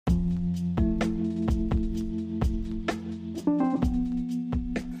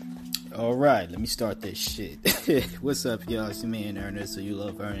Alright, let me start this shit. What's up, y'all? It's your man Ernest, so you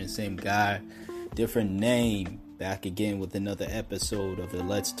love Ernest, same guy, different name. Back again with another episode of the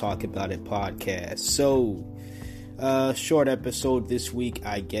Let's Talk About It podcast. So, short episode this week,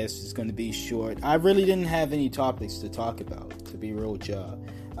 I guess it's going to be short. I really didn't have any topics to talk about, to be real with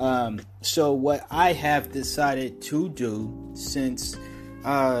y'all. So what I have decided to do, since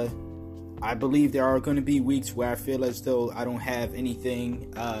I believe there are going to be weeks where I feel as though I don't have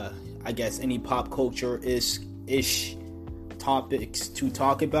anything, I guess any pop culture ish topics to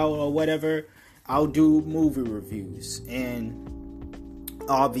talk about or whatever, I'll do movie reviews, and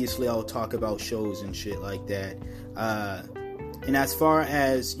obviously I'll talk about shows and shit like that. And as far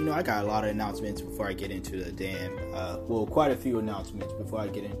as, I got a lot of announcements before I get into the quite a few announcements before I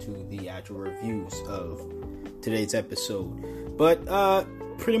get into the actual reviews of today's episode. But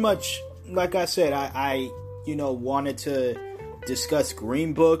pretty much, like I said, I wanted to discuss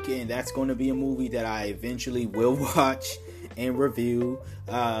Green Book, and that's going to be a movie that I eventually will watch and review.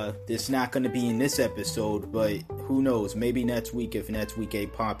 It's not going to be in this episode, but who knows, maybe next week, if next week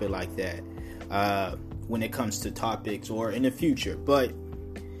ain't popping like that, when it comes to topics, or in the future. But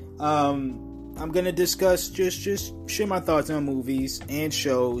I'm going to discuss, just share my thoughts on movies and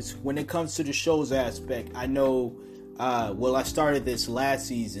shows. When it comes to the shows aspect, I know I started this last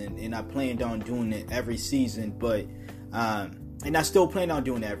season, and I planned on doing it every season, but and I still plan on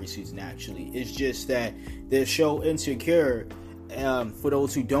doing it every season, actually. It's just that the show Insecure, for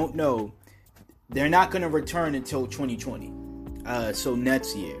those who don't know, they're not going to return until 2020. So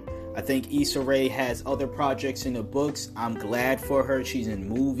next year. I think Issa Rae has other projects in the books. I'm glad for her. She's in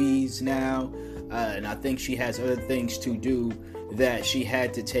movies now. And I think she has other things to do that she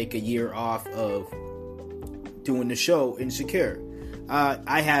had to take a year off of doing the show Insecure.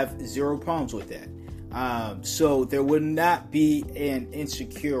 I have zero problems with that. So there would not be an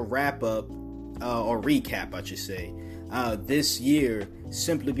Insecure wrap-up, or recap, I should say, this year,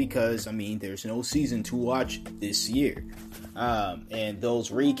 simply because, there's no season to watch this year. And those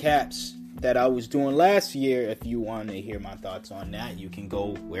recaps that I was doing last year, if you want to hear my thoughts on that, you can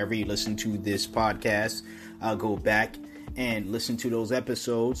go wherever you listen to this podcast. I'll go back and listen to those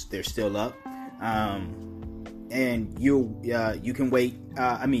episodes. They're still up. And you can wait,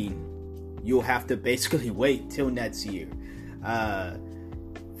 you'll have to basically wait till next year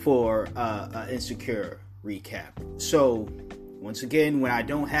for an Insecure recap. So, once again, when I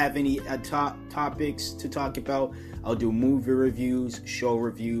don't have any topics to talk about, I'll do movie reviews, show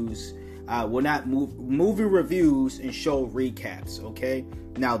reviews. Movie reviews and show recaps, okay?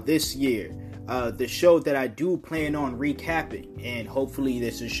 Now, this year, the show that I do plan on recapping, and hopefully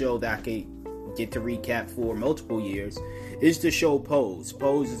this is a show that I can get to recap for multiple years, is the show Pose.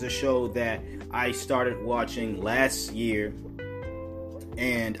 Pose is a show that I started watching last year,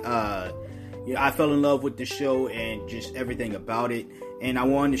 and I fell in love with the show and just everything about it, and I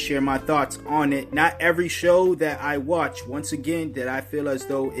wanted to share my thoughts on it. Not every show that I watch, once again, that I feel as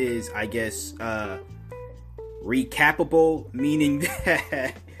though is, I guess, recapable, meaning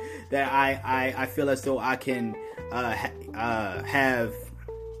that I feel as though I can have,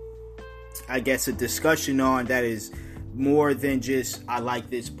 I guess, a discussion on that is more than just I like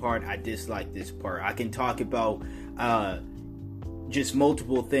this part, I dislike this part. I can talk about just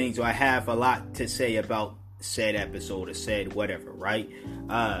multiple things, or I have a lot to say about said episode or said whatever, right?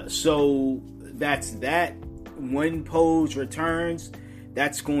 So that's that. When Pose returns,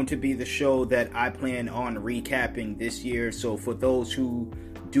 that's going to be the show that I plan on recapping this year. So for those who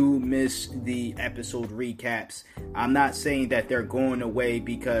do miss the episode recaps, I'm not saying that they're going away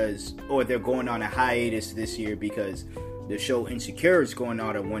or they're going on a hiatus this year because the show Insecure is going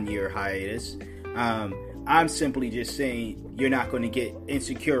on a 1-year hiatus. I'm simply just saying you're not going to get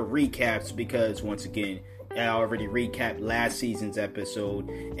Insecure recaps because, once again, I already recapped last season's episode,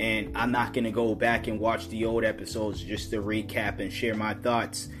 and I'm not going to go back and watch the old episodes just to recap and share my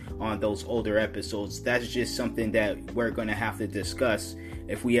thoughts on those older episodes. That's just something that we're going to have to discuss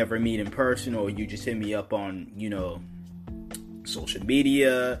if we ever meet in person, or you just hit me up on, social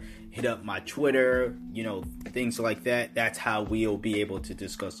media, hit up my Twitter, things like that. That's how we'll be able to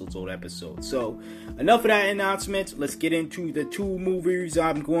discuss those old episodes. So, enough of that announcement. Let's get into the 2 movies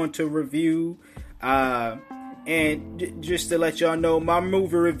I'm going to review. And just to let y'all know, my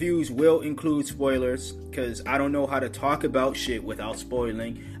movie reviews will include spoilers, because I don't know how to talk about shit without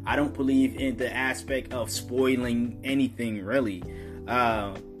spoiling. I don't believe in the aspect of spoiling anything, really.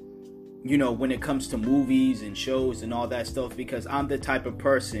 When it comes to movies and shows and all that stuff, because I'm the type of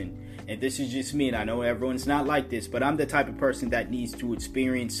person, and this is just me, and I know everyone's not like this, but I'm the type of person that needs to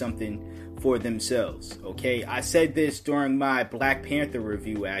experience something for themselves, okay? I said this during my Black Panther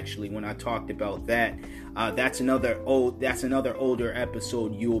review, actually, when I talked about that. That's another older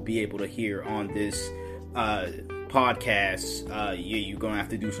episode you will be able to hear on this podcast. You're gonna have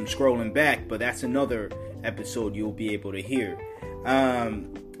to do some scrolling back, but that's another episode you'll be able to hear.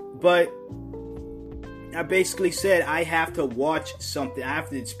 But I basically said I have to watch something, I have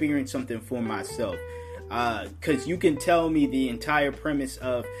to experience something for myself. Because you can tell me the entire premise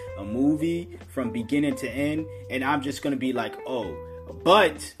of a movie from beginning to end, and I'm just going to be like, oh.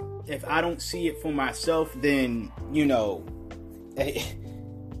 But if I don't see it for myself, then,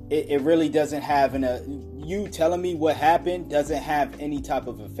 it really doesn't have you telling me what happened doesn't have any type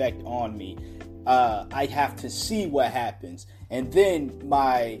of effect on me. I have to see what happens, and then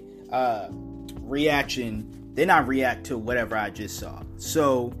my reaction, then I react to whatever I just saw.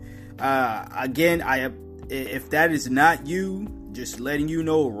 So again, if that is not you, just letting you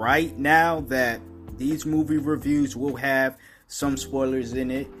know right now that these movie reviews will have some spoilers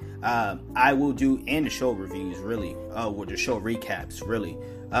in it. I will do, and the show reviews, really, with the show recaps, really.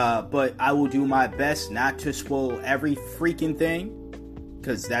 But I will do my best not to spoil every freaking thing,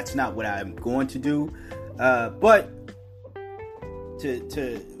 because that's not what I'm going to do. But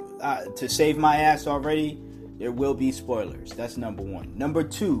to save my ass already, there will be spoilers. That's number one. Number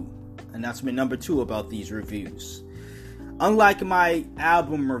two, announcement number two about these reviews. Unlike my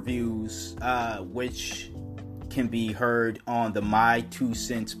album reviews, which can be heard on the My Two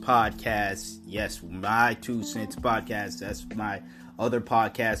Cents podcast. Yes, My Two Cents podcast. That's my other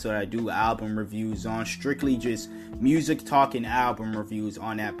podcast that I do album reviews on. Strictly just music talk and album reviews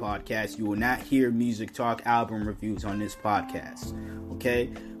on that podcast. You will not hear music talk album reviews on this podcast. Okay?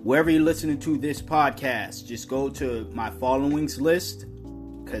 Wherever you're listening to this podcast, just go to my followings list,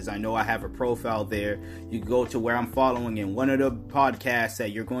 because I know I have a profile there. You can go to where I'm following, and one of the podcasts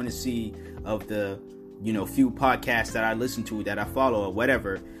that you're going to see of the, few podcasts that I listen to, that I follow, or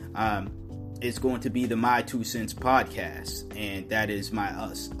whatever, is going to be the My Two Cents podcast. And that is my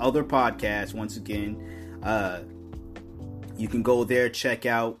other podcast. Once again, you can go there, check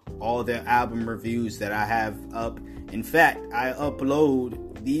out all the album reviews that I have up. In fact, I upload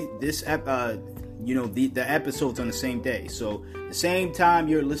the episodes on the same day. So the same time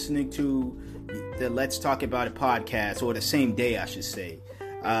you're listening to the Let's Talk About It podcast, or the same day I should say,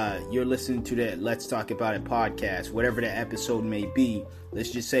 you're listening to the Let's Talk About It podcast, whatever the episode may be. Let's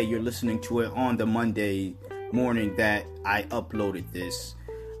just say you're listening to it on the Monday morning that I uploaded this.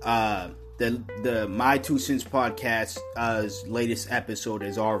 The My Two Cents podcast's latest episode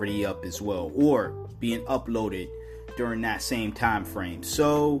is already up as well, or being uploaded during that same time frame.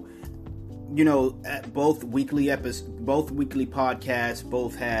 So, both weekly podcasts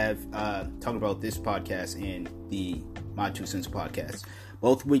both have talking about this podcast and the My Two Cents podcast.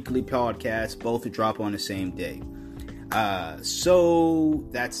 Both weekly podcasts both drop on the same day. So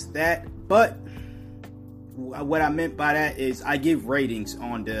that's that. But what I meant by that is I give ratings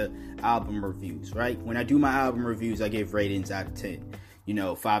on the album reviews, right? When I do my album reviews, I give ratings out of 10.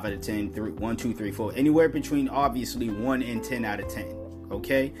 5 out of 10, 1, 2, 3, 4, anywhere between obviously 1 and 10 out of 10.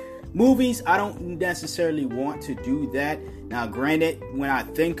 Okay? Movies, I don't necessarily want to do that. Now, granted, when I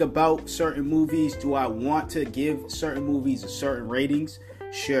think about certain movies, do I want to give certain movies a certain ratings?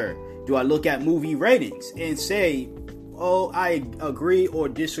 Sure. Do I look at movie ratings and say, oh, I agree or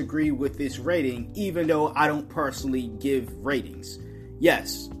disagree with this rating, even though I don't personally give ratings?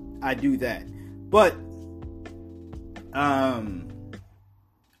 Yes, I do that. But,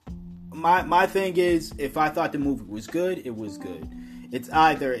 my thing is, if I thought the movie was good, it was good. It's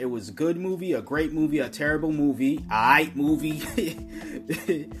either it was a good movie, a great movie, a terrible movie, aight movie.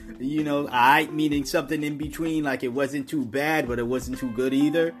 Aight meaning something in between, like it wasn't too bad, but it wasn't too good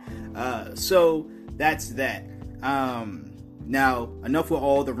either. So that's that. Now, enough with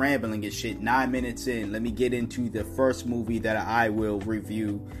all the rambling and shit. 9 minutes in, let me get into the first movie that I will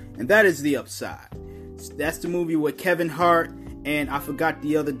review, and that is The Upside. That's the movie with Kevin Hart, and I forgot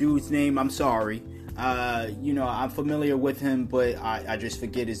the other dude's name. I'm sorry. I'm familiar with him, but I just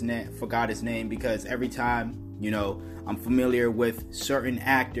forgot his name, because every time, I'm familiar with certain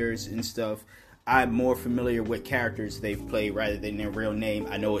actors and stuff, I'm more familiar with characters they've played rather than their real name.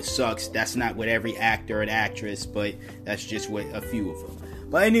 I know it sucks. That's not with every actor and actress, but that's just with a few of them.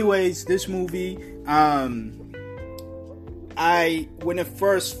 But anyways, this movie, when it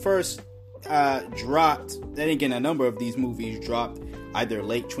first dropped, then again, a number of these movies dropped either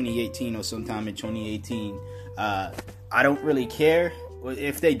late 2018 or sometime in 2018. I don't really care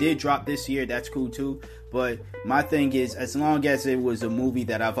if they did drop this year, that's cool too. But my thing is, as long as it was a movie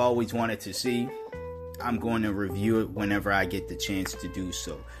that I've always wanted to see, I'm going to review it whenever I get the chance to do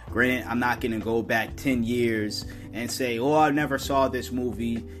so. Granted, I'm not going to go back 10 years and say, oh, I never saw this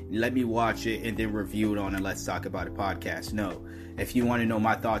movie, let me watch it and then review it on a Let's Talk About It podcast. No. If you want to know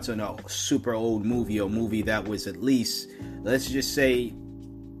my thoughts on a super old movie, a movie that was at least, let's just say,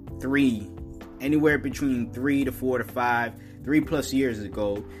 anywhere between 3 to 4 to 5, 3+ years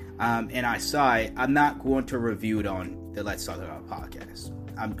ago, and I saw it, I'm not going to review it on the Let's Talk About It podcast.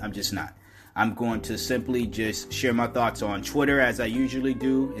 I'm just not. I'm going to simply just share my thoughts on Twitter as I usually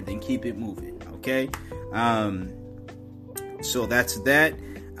do, and then keep it moving, okay? So that's that.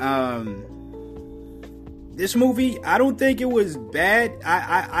 This movie, I don't think it was bad.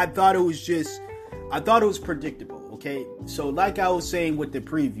 I thought it was predictable, okay? So like I was saying with the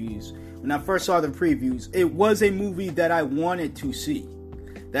previews, when I first saw the previews, it was a movie that I wanted to see,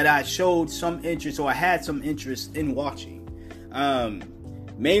 that I showed some interest, or I had some interest in watching.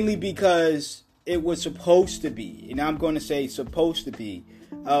 Mainly because it was supposed to be, and I'm going to say supposed to be,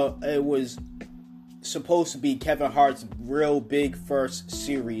 it was supposed to be Kevin Hart's real big first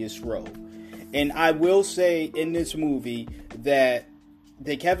serious role. And I will say in this movie that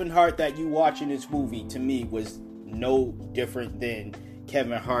the Kevin Hart that you watch in this movie, to me, was no different than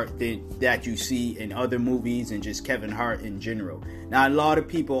Kevin Hart that you see in other movies, and just Kevin Hart in general. Now, a lot of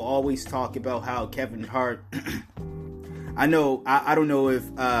people always talk about how Kevin Hart... I know. I don't know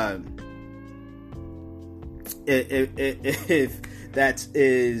if that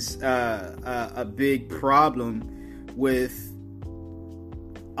is a big problem with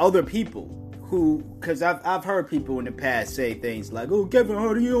other people who, because I've heard people in the past say things like, "Oh, Kevin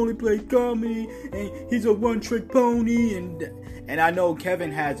Hart, he only played comedy and he's a one-trick pony," and I know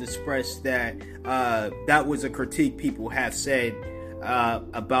Kevin has expressed that that was a critique people have said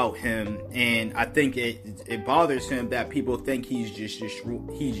about him, and I think it bothers him that people think he's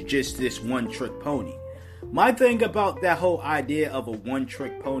just this one-trick pony. My thing about that whole idea of a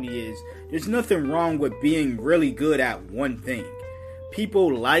one-trick pony is there's nothing wrong with being really good at one thing.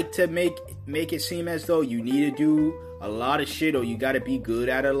 People like to make it seem as though you need to do a lot of shit, or you got to be good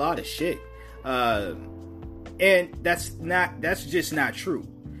at a lot of shit, and that's just not true.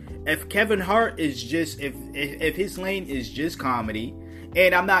 If Kevin Hart is just, if his lane is just comedy,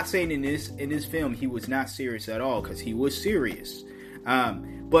 and I'm not saying in this film he was not serious at all, because he was serious,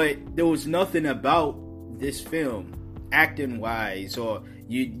 but there was nothing about this film, acting wise, or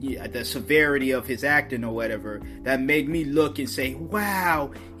the severity of his acting or whatever, that made me look and say,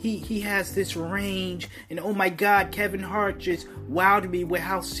 wow, he has this range, and oh my god, Kevin Hart just wowed me with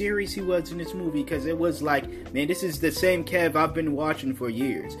how serious he was in this movie. Because it was like, man, this is the same Kev I've been watching for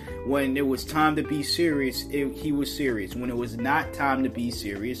years. When it was time to be serious, he was serious. When it was not time to be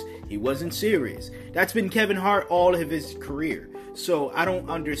serious, he wasn't serious. That's been Kevin Hart all of his career. So I don't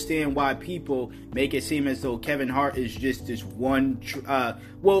understand why people make it seem as though Kevin Hart is just this one.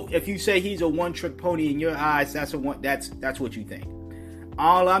 Well, if you say he's a one-trick pony in your eyes, that's what you think.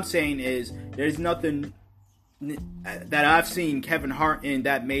 All I'm saying is there's nothing that I've seen Kevin Hart in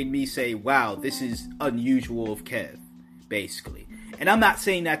that made me say, "Wow, this is unusual of Kev," basically. And I'm not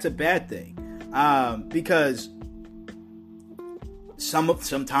saying that's a bad thing, because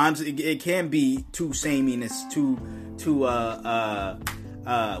sometimes it can be too samey, and it's too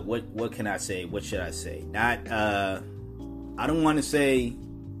what can I say? What should I say? Not I don't want to say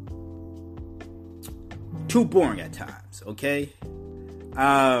too boring at times, okay?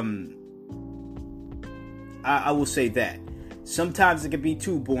 I will say that sometimes it can be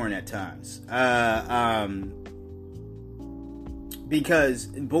too boring at times, because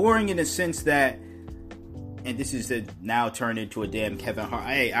boring in the sense that, and this is now turned into a damn Kevin Hart.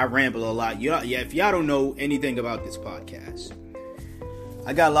 Hey, I ramble a lot. Yeah, if y'all don't know anything about this podcast,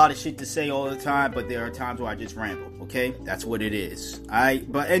 I got a lot of shit to say all the time, but there are times where I just ramble, okay? That's what it is.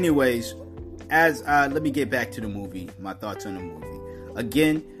 But anyways, let me get back to the movie, my thoughts on the movie.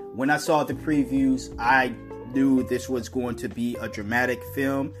 Again, when I saw the previews, I knew this was going to be a dramatic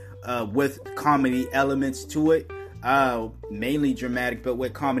film with comedy elements to it. Mainly dramatic, but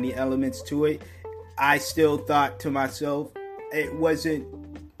with comedy elements to it. I still thought to myself, it wasn't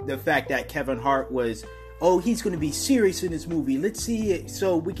the fact that Kevin Hart was, oh, he's going to be serious in this movie. Let's see it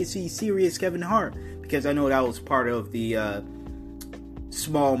so we can see serious Kevin Hart. Because I know that was part of the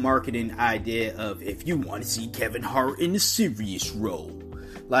small marketing idea of, if you want to see Kevin Hart in a serious role.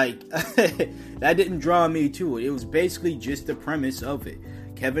 Like, that didn't draw me to it. It was basically just the premise of it.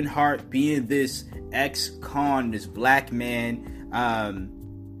 Kevin Hart being this ex-con, this black man,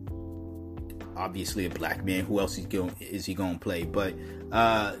 obviously a black man. Who else is he going to play? But,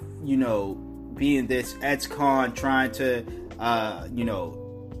 being this ex-con trying to,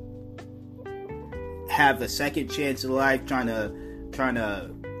 have a second chance in life, trying to,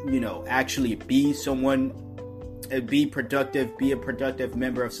 actually be someone, be productive, be a productive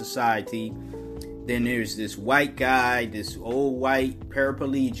member of society. Then there's this white guy, this old white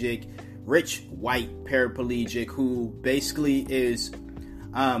paraplegic, rich white paraplegic who basically is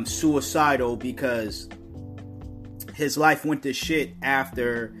suicidal because his life went to shit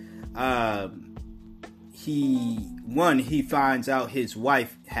after he finds out his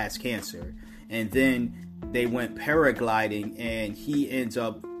wife has cancer, and then they went paragliding and he ends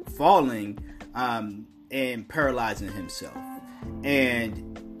up falling and paralyzing himself. And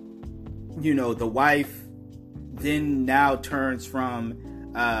the wife then now turns from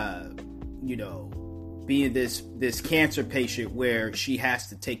being this cancer patient where she has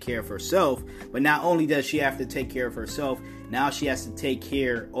to take care of herself, but not only does she have to take care of herself, now she has to take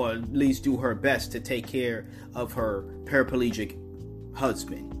care, or at least do her best to take care of her paraplegic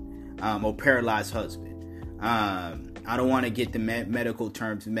husband, or paralyzed husband. I don't want to get the medical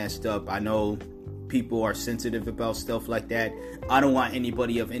terms messed up. I know people are sensitive about stuff like that. I don't want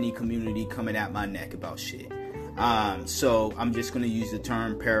anybody of any community coming at my neck about shit. So I'm just going to use the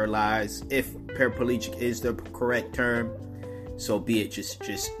term paralyzed. If paraplegic is the correct term, so be it.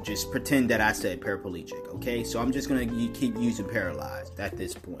 Just pretend that I said paraplegic, okay? So I'm just going to keep using paralyzed at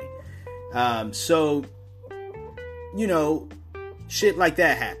this point. Shit like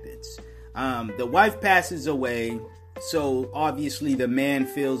that happens. The wife passes away, so obviously the man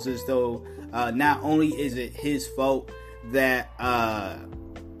feels as though not only is it his fault that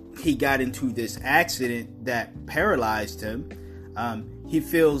he got into this accident that paralyzed him, he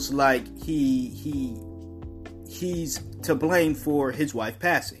feels like he's to blame for his wife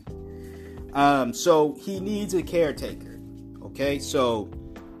passing. So he needs a caretaker. Okay, so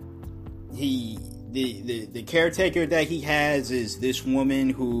the caretaker that he has is this woman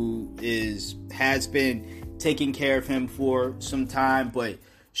who has been taking care of him for some time, but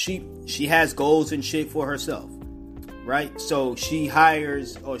she has goals and shit for herself, right? So she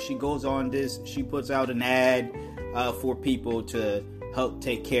hires, or she goes on this, she puts out an ad for people to help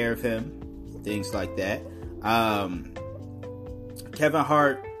take care of him, things like that. Kevin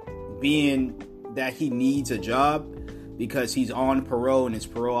Hart, being that he needs a job because he's on parole, and his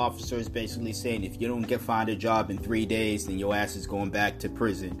parole officer is basically saying, if you don't find a job in 3 days, then your ass is going back to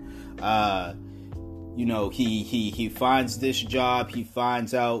prison. He finds this job, he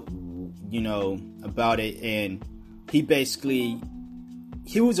finds out, about it, and he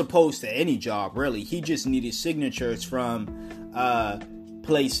was opposed to any job, really. He just needed signatures from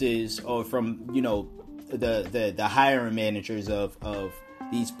places, or from, the hiring managers of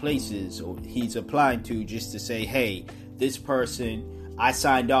these places, or he's applying to, just to say, hey, this person, I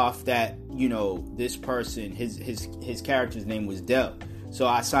signed off that, this person, his character's name was Dell. So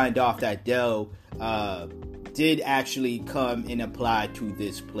I signed off that Dell did actually come and apply to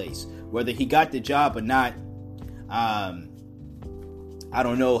this place. Whether he got the job or not, I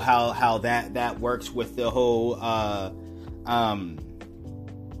don't know how that works with the whole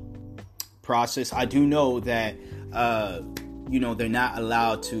process. I do know that they're not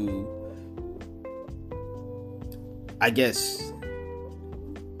allowed to, I guess,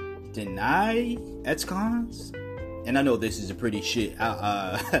 deny ex-cons. And I know this is a pretty shit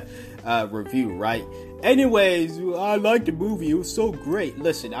review, right? Anyways, I liked the movie. It was so great.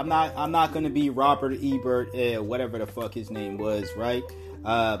 Listen, I'm not gonna be Robert Ebert, whatever the fuck his name was, right?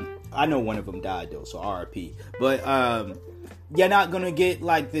 I know one of them died though, so RIP. But you're not gonna get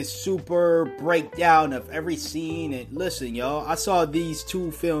like this super breakdown of every scene. And listen, y'all, I saw these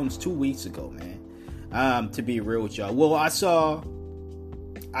two films 2 weeks ago, man. To be real with y'all. Well, I saw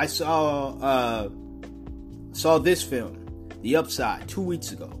this film, The Upside, 2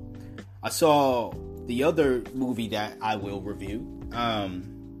 weeks ago. I saw the other movie that I will review,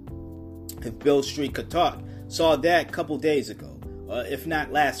 If Beale Street Could Talk. Saw that a couple days ago, if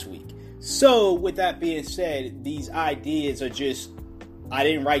not last week. So, with that being said, these ideas are just, I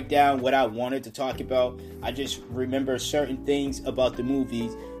didn't write down what I wanted to talk about. I just remember certain things about the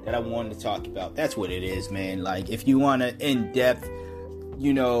movies that I wanted to talk about. That's what it is, man. Like, if you want an in-depth,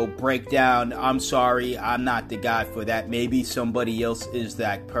 breakdown, I'm sorry, I'm not the guy for that. Maybe somebody else is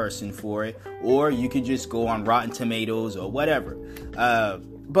that person for it. Or you could just go on Rotten Tomatoes or whatever.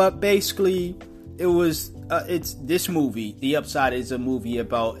 But basically, it's this movie, The Upside, is a movie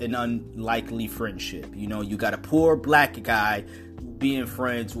about an unlikely friendship. You got a poor black guy being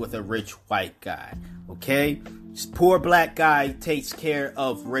friends with a rich white guy. Okay? Poor black guy takes care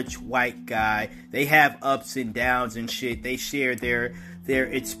of rich white guy. They have ups and downs and shit. They share their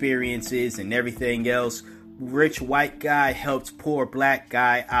experiences and everything else. Rich white guy helps poor black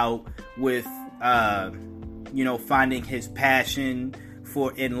guy out with finding his passion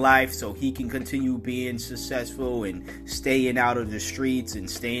for in life so he can continue being successful and staying out of the streets and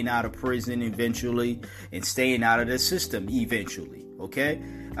staying out of prison eventually and staying out of the system eventually. Okay?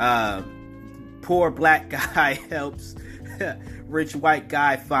 Poor black guy helps rich white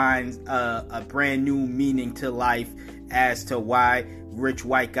guy find a brand new meaning to life as to why rich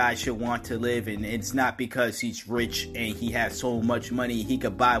white guy should want to live, and it's not because he's rich and he has so much money he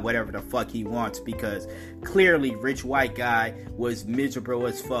could buy whatever the fuck he wants, because clearly rich white guy was miserable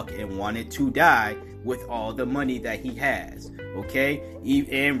as fuck and wanted to die with all the money that he has. Okay,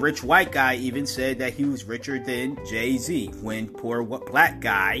 and rich white guy even said that he was richer than Jay-Z when poor black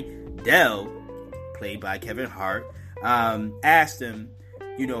guy Dell, played by Kevin Hart, asked him,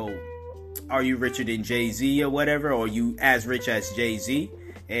 are you richer than Jay-Z or whatever? Or are you as rich as Jay-Z?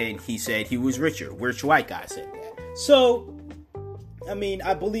 And he said he was richer. Rich white guy said that. So, I mean,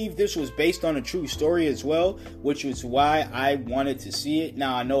 I believe this was based on a true story as well, which was why I wanted to see it.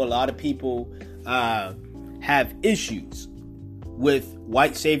 Now, I know a lot of people have issues with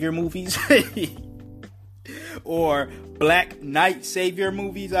white savior movies or black knight savior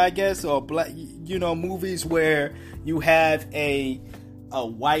movies, I guess, or black, movies where you have a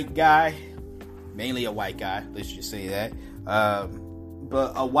white guy, mainly a white guy, let's just say that,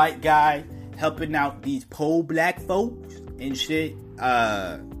 but a white guy helping out these poor black folks and shit,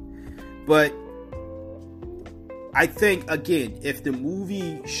 but I think, again, if the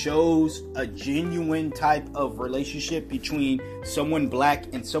movie shows a genuine type of relationship between someone black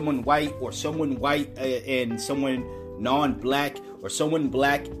and someone white, or someone white and someone non-black, or someone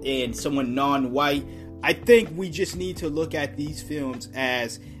black and someone non-white, I think we just need to look at these films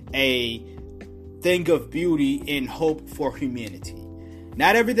as a thing of beauty and hope for humanity.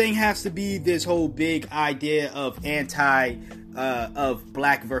 Not everything has to be this whole big idea of of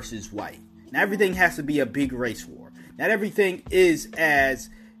black versus white. Not everything has to be a big race war. Not everything is as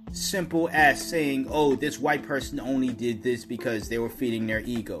simple as saying, oh, this white person only did this because they were feeding their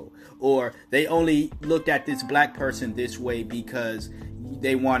ego, or they only looked at this black person this way because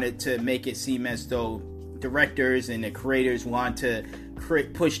they wanted to make it seem as though directors and the creators want to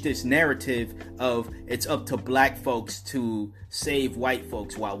push this narrative of it's up to black folks to save white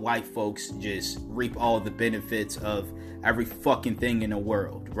folks while white folks just reap all the benefits of every fucking thing in the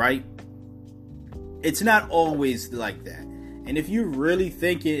world, right? It's not always like that. And if you really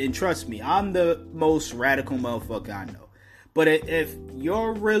think it, and trust me, I'm the most radical motherfucker I know. But if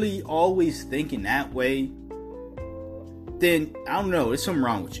you're really always thinking that way, then I don't know, there's something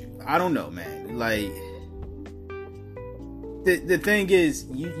wrong with you. I don't know, man. Like, the thing is,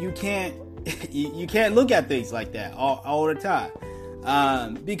 you can't you can't look at things like that all the time,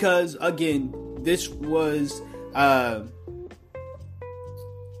 because again, this was I'm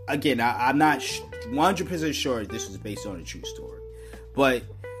not 100% sure this was based on a true story, but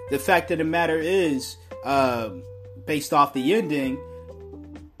the fact of the matter is, based off the ending,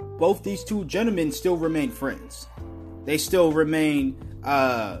 both these two gentlemen still remain friends. They still remain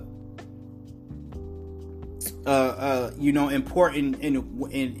important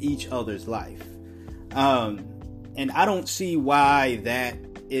in each other's life, and I don't see why that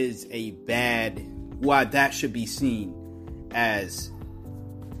is why that should be seen as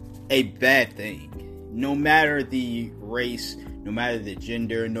a bad thing, no matter the race, no matter the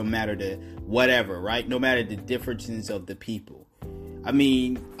gender, no matter the whatever, right? No matter the differences of the people. I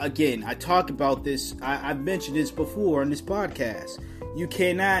mean, again, I talk about this, I've mentioned this before on this podcast. You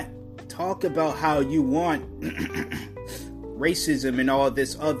cannot talk about how you want racism and all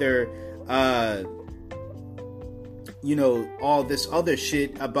this other, all this other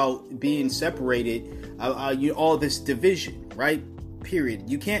shit about being separated, all this division, right? Period.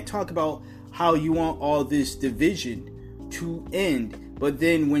 You can't talk about how you want all this division to end, but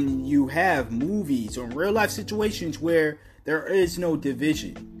then when you have movies or real life situations where there is no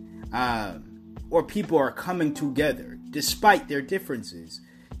division, or people are coming together despite their differences,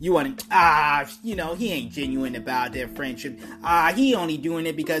 you want to, he ain't genuine about their friendship. He only doing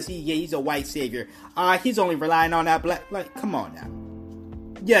it because he's a white savior. He's only relying on that black. Like, come on now.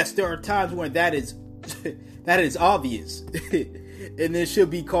 Yes, there are times when that is that is obvious. And it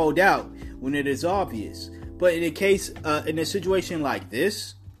should be called out when it is obvious. But in a situation like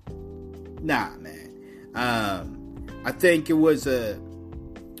this, nah, man. I think it was a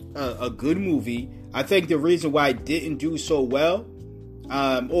good movie. I think the reason why it didn't do so well,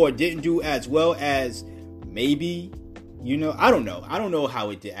 or didn't do as well as maybe, I don't know how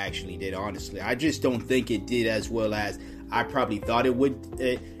it actually did, honestly. I just don't think it did as well as I probably thought it would.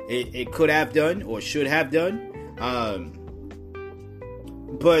 It could have done or should have done.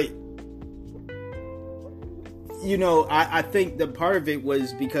 But I think the part of it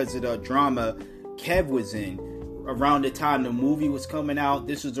was because of the drama Kev was in around the time the movie was coming out.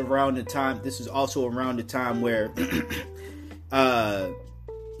 This is also around the time where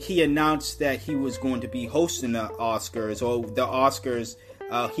he announced that he was going to be hosting the Oscars, or the Oscars.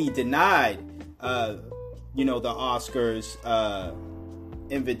 He denied, the Oscars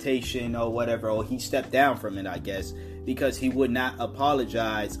invitation or whatever, or he stepped down from it, I guess, because he would not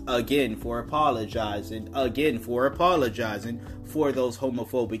apologize again for apologizing for those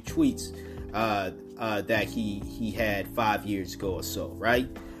homophobic tweets that he had 5 years ago or so, right?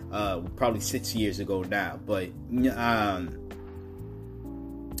 Probably 6 years ago now, but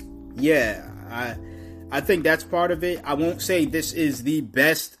I think that's part of it. I won't say this is the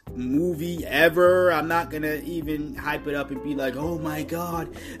best movie ever. I'm not gonna even hype it up and be like, oh my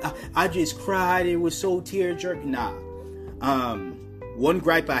god, I just cried, it was so tear-jerking. Nah. One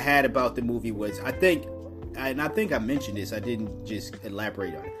gripe I had about the movie was, I think I mentioned this, I didn't just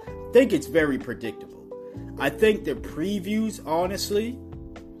elaborate on it. I think it's very predictable. I think the previews, honestly,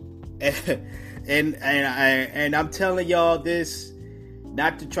 and I'm telling y'all this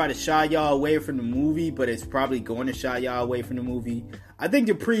not to try to shy y'all away from the movie, but it's probably going to shy y'all away from the movie. I think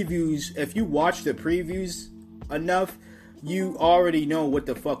the previews, if you watch the previews enough, you already know what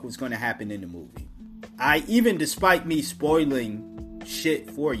the fuck was going to happen in the movie. Even despite me spoiling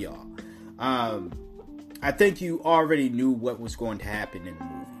shit for y'all, I think you already knew what was going to happen in the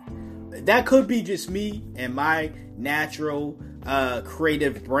movie. That could be just me and my natural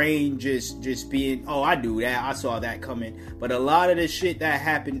creative brain just being, oh, I knew that, I saw that coming. But a lot of the shit that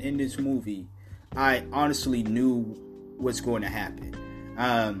happened in this movie, I honestly knew was going to happen.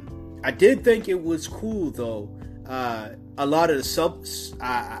 I did think it was cool though. A lot of the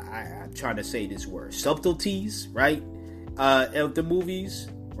I'm trying to say this word, subtleties, right? Of the movies,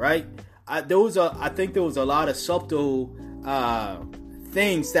 right? I think there was a lot of subtle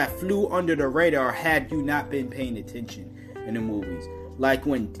things that flew under the radar had you not been paying attention in the movies. Like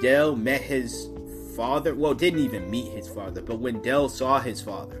when Del met his father, well, didn't even meet his father, but when Del saw his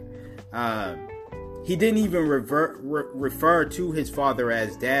father, he didn't even refer to his father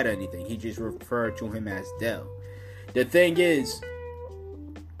as dad or anything. He just referred to him as Del. The thing is,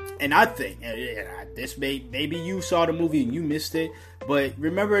 and I think this maybe you saw the movie and you missed it, but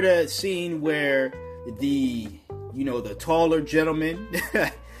remember the scene where the taller gentleman,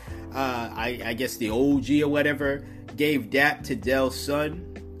 I guess the OG or whatever, gave dap to Del's son.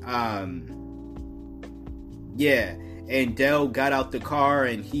 And Del got out the car,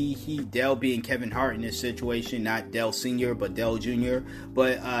 and Del being Kevin Hart in this situation, not Del Sr. but Del Jr.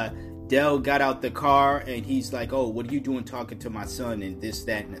 But Del got out the car, and he's like, oh, what are you doing talking to my son, and this,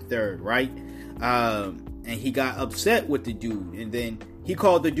 that, and the third, right? And he got upset with the dude, and then he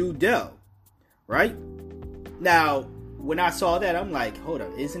called the dude Del, right? Now, when I saw that, I'm like, hold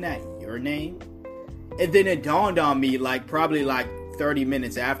up, isn't that your name? And then it dawned on me, probably 30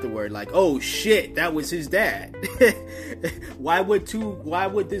 minutes afterward, oh shit, that was his dad. Why would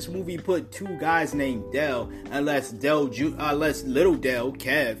this movie put two guys named Del, unless little Del,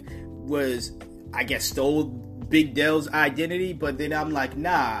 Kev, was, I guess, stole Big Del's identity? But then I'm like,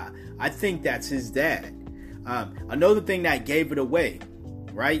 nah, I think that's his dad. Another thing that gave it away,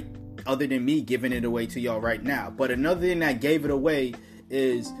 right? Other than me giving it away to y'all right now. But another thing that gave it away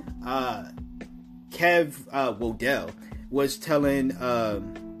is Del was telling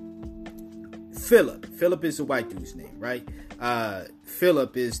Philip. Philip is the white dude's name, right?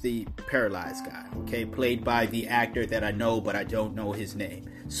 Philip is the paralyzed guy, okay? Played by the actor that I know, but I don't know his name.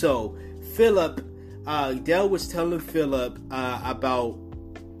 So, Philip, Del was telling Philip about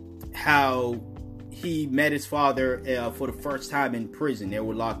how he met his father for the first time in prison. They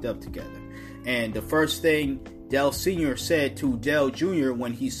were locked up together. And the first thing Del Sr. said to Del Jr.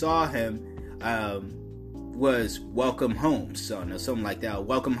 when he saw him was, welcome home, son, or something like that.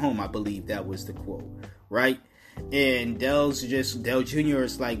 Welcome home, I believe that was the quote, right? And Del Jr.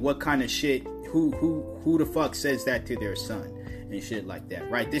 is like, what kind of shit, who the fuck says that to their son? And shit like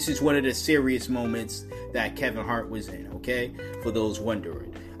that, right? This is one of the serious moments that Kevin Hart was in, okay? For those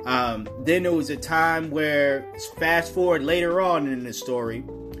wondering. Then there was a time where, fast forward later on in the story,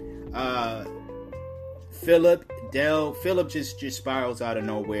 Philip just spirals out of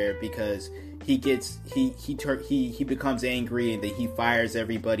nowhere because he becomes angry, and then he fires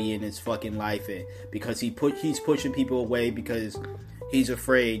everybody in his fucking life, and because he's pushing people away because he's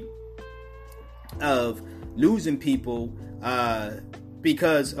afraid of losing people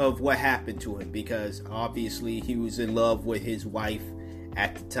because of what happened to him. Because obviously he was in love with his wife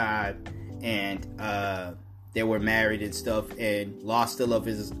at the time, and they were married and stuff, and lost the love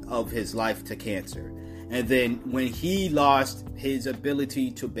of his life to cancer. And then when he lost his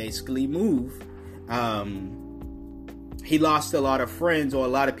ability to basically move, he lost a lot of friends, or a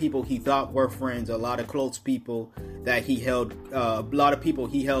lot of people he thought were friends, a lot of close people that he held, a lot of people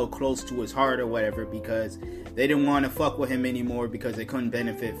he held close to his heart or whatever, because they didn't want to fuck with him anymore because they couldn't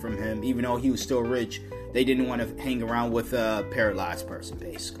benefit from him. Even though he was still rich, they didn't want to hang around with a paralyzed person,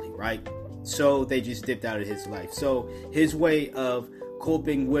 basically, right? So they just dipped out of his life. So his way of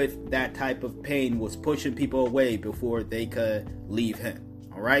coping with that type of pain was pushing people away before they could leave him.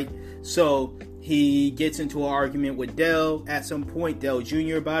 All right. So he gets into an argument with Dell at some point. Dell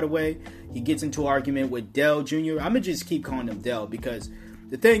Jr., by the way, he gets into an argument with Dell Jr. I'm gonna just keep calling him Dell, because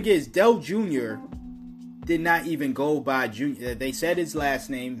the thing is, Dell Jr. did not even go by Jr. They said his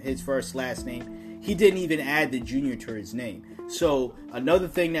last name, his first last name. He didn't even add the Jr. to his name. So another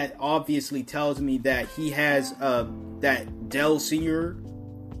thing that obviously tells me that he has that Dell Sr.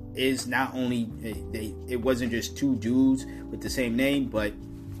 is not only it wasn't just two dudes with the same name, but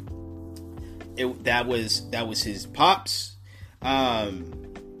that was his pops.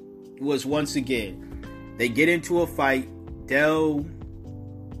 Was once again, they get into a fight. Dell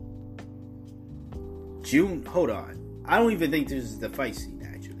June. Hold on, I don't even think this is the fight scene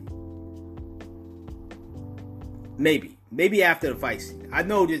actually. Maybe after the fight scene. I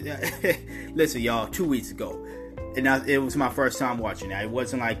know that. Listen, y'all, 2 weeks ago, and it was my first time watching it. It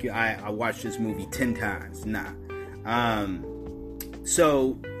wasn't like I watched this movie 10 times. Nah.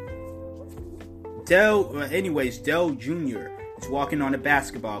 So Dell Jr. is walking on a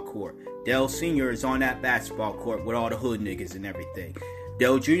basketball court. Dell Sr. is on that basketball court with all the hood niggas and everything.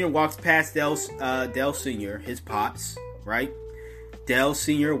 Dell Jr. walks past Dell Sr., his pops, right? Dell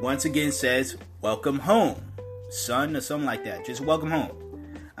Sr. once again says, "Welcome home, son," or something like that. Just welcome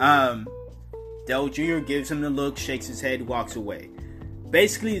home. Dell Jr. gives him the look, shakes his head, walks away.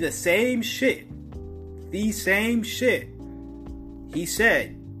 Basically the same shit. The same shit he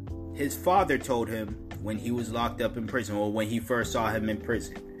said his father told him when he was locked up in prison, or when he first saw him in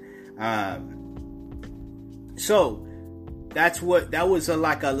prison. So that was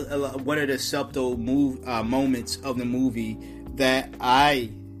one of the subtle moments of the movie that I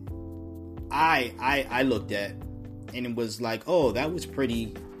looked at, and it was like, oh, that was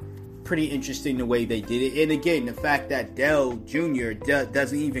pretty interesting the way they did it. And again, the fact that Dell Jr.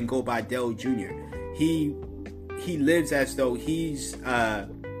 doesn't even go by Dell Jr. He lives as though he's the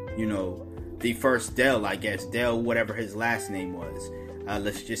first Dell, I guess. Dell, whatever his last name was.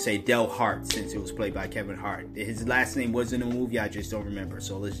 Let's just say Dell Hart, since it was played by Kevin Hart. His last name was in the movie, I just don't remember.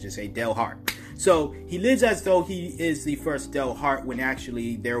 So let's just say Dell Hart. So he lives as though he is the first Dell Hart, when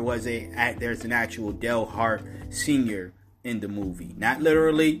actually there's an actual Dell Hart Sr. in the movie. Not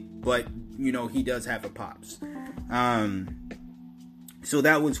literally, but he does have a pops. So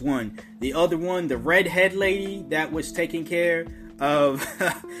that was one. The other one, the redhead lady that was taking care of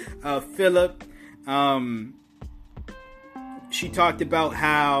Philip. She talked about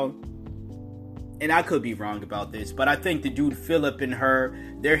how, and I could be wrong about this, but I think the dude Philip and her,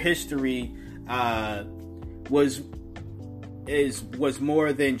 their history was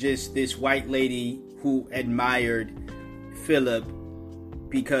more than just this white lady who admired Philip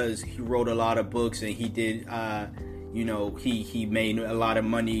because he wrote a lot of books and he did, he made a lot of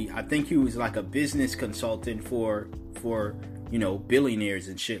money. I think he was like a business consultant for billionaires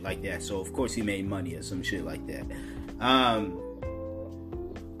and shit like that. So of course he made money or some shit like that.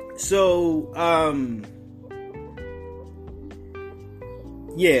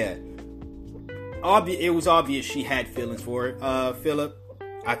 Yeah. It was obvious she had feelings for Philip.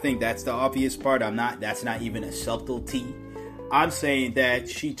 I think that's the obvious part. That's not even a subtlety. I'm saying that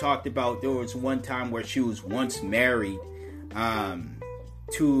she talked about there was one time where she was once married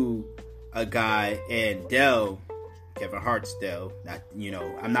to a guy, and Kevin Hart's Dell,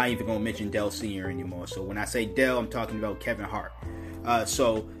 I'm not even going to mention Dell Sr. anymore. So when I say Dell, I'm talking about Kevin Hart.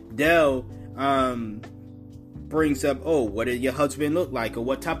 So Dell brings up, oh, what did your husband look like? Or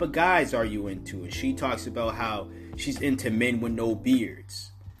what type of guys are you into? And she talks about how she's into men with no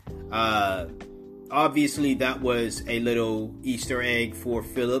beards. Obviously, that was a little Easter egg for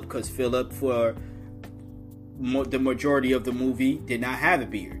Philip, because Philip, for the majority of the movie, did not have a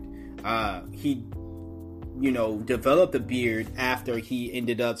beard. He developed a beard after he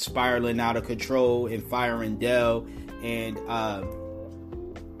ended up spiraling out of control and firing Dell, and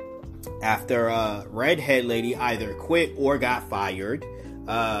after redhead lady either quit or got fired.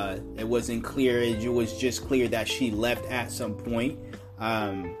 It wasn't clear. It was just clear that she left at some point.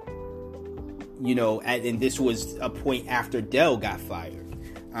 And this was a point after Dell got fired.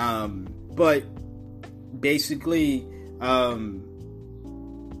 But basically,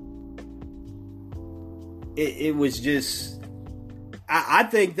 it was just. I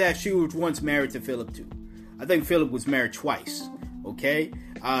think that she was once married to Philip too. I think Philip was married twice. Okay,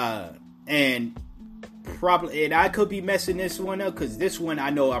 and I could be messing this one up because this one I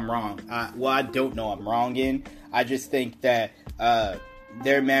know I'm wrong. I don't know I'm wrong in. I just think that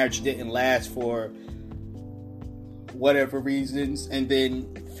their marriage didn't last for whatever reasons, and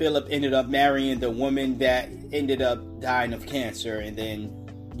then Philip ended up marrying the woman that ended up dying of cancer, and then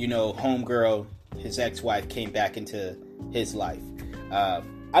homegirl, his ex-wife, came back into his life.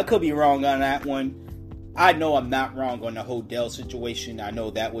 I could be wrong on that one. I know I'm not wrong on the whole Dell situation. I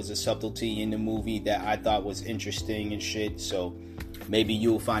know that was a subtlety in the movie that I thought was interesting and shit. So maybe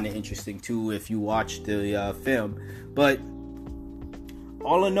you'll find it interesting too if you watch the film. But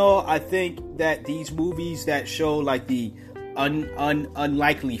all in all, I think that these movies that show like the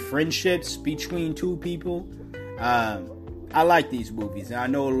unlikely friendships between two people, I like these movies. And I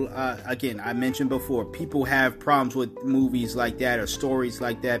know, again, I mentioned before, people have problems with movies like that or stories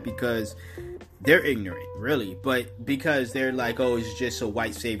like that because they're ignorant, really. But because they're like, oh, it's just a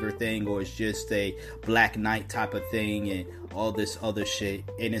white savior thing, or it's just a Black Knight type of thing, and all this other shit.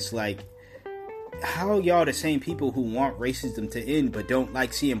 And it's like, how y'all the same people who want racism to end, but don't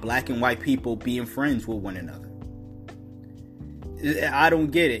like seeing black and white people being friends with one another? I don't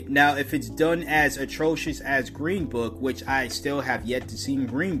get it. Now, if it's done as atrocious as Green Book, which I still have yet to see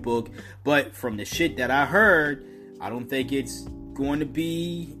Green Book, but from the shit that I heard, I don't think it's going to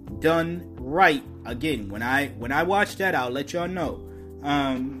be done right. Again, when I watch that, I'll let y'all know.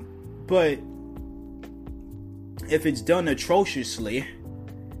 But if it's done atrociously,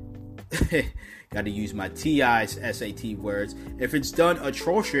 got to use my TI's SAT words. If it's done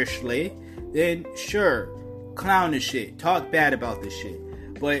atrociously, then sure, clown the shit, talk bad about the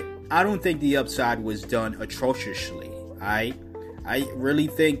shit. But I don't think the upside was done atrociously. I really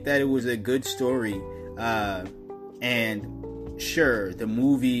think that it was a good story. And sure, the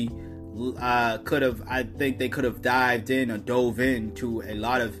movie I think they could have dived in or dove into a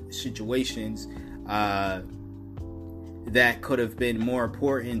lot of situations that could have been more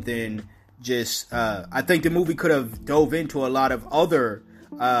important than just I think the movie could have dove into a lot of other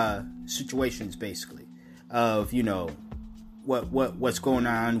situations, basically, of what's going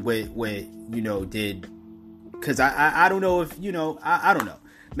on with because I don't know if I don't know,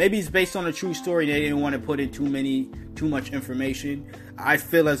 maybe it's based on a true story. They didn't want to put in too much information. I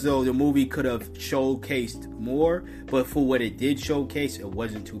feel as though the movie could have showcased more, but for what it did showcase, it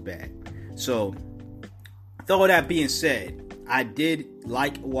wasn't too bad. So, with all that being said, I did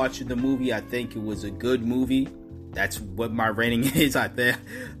like watching the movie. I think it was a good movie. That's what my rating is. I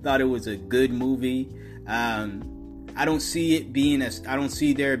thought it was a good movie. I don't see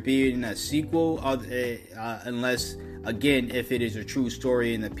there being a sequel unless, again, if it is a true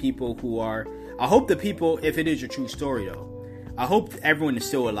story and the people who are. I hope the people, if it is a true story though, I hope everyone is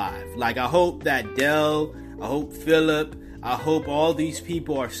still alive. Like, I hope that Dell, I hope Philip, I hope all these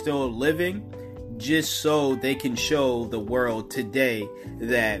people are still living, just so they can show the world today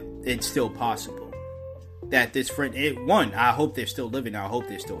that it's still possible. That this friend, I hope they're still living. I hope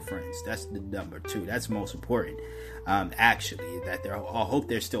they're still friends. That's the number two. That's most important. Actually, that I hope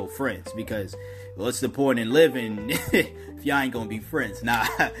they're still friends, because what's the point in living if y'all ain't gonna be friends? Nah,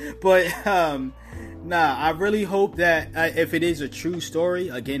 but I really hope that if it is a true story,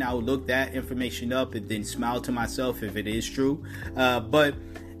 again, I will look that information up and then smile to myself if it is true. But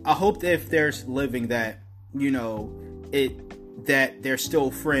I hope that if there's living that that they're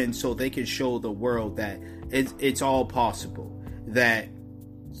still friends, so they can show the world that it's all possible. That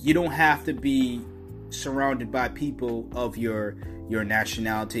you don't have to be surrounded by people of your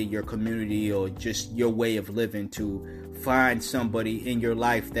nationality, your community, or just your way of living to find somebody in your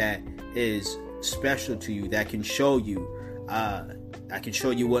life that is special to you, that can show you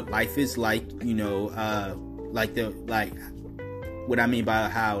what life is like. What I mean by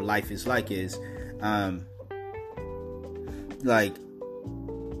how life is like is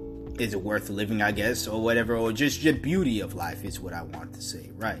is it worth living, I guess, or whatever, or just the beauty of life is what I want to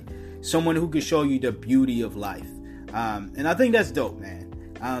say, right? Someone who could show you the beauty of life. And I think that's dope,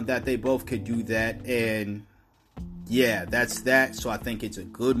 man, that they both could do that. And yeah, that's that. So I think it's a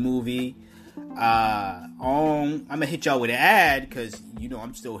good movie. I'm gonna hit y'all with an ad, because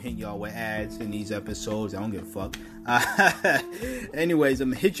I'm still hitting y'all with ads in these episodes. I don't give a fuck. Anyways, I'm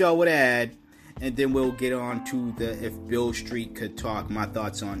gonna hit y'all with an ad, and then we'll get on to the If Beale Street Could Talk, my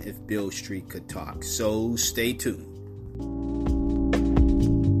thoughts on If Beale Street Could Talk. So stay tuned.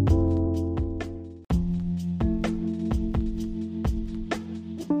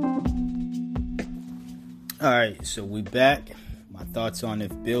 Alright, so we back. My thoughts on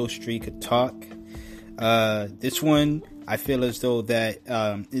If Beale Street Could Talk. This one, I feel as though that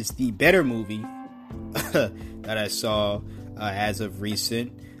is the better movie that I saw as of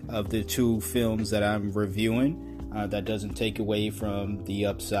recent of the two films that I'm reviewing. That doesn't take away from the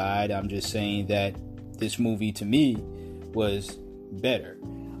upside. I'm just saying that this movie to me was better.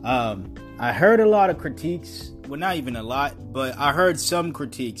 I heard a lot of critiques, well, not even a lot, but I heard some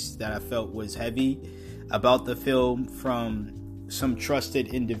critiques that I felt was heavy about the film from some trusted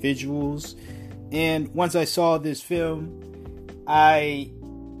individuals. And once I saw this film, I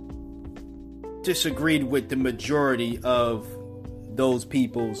disagreed with the majority of those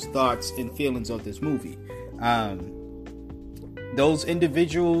people's thoughts and feelings of this movie. Those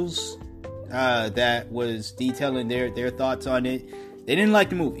individuals that was detailing their thoughts on it, they didn't like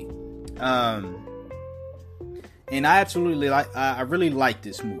the movie. And I really liked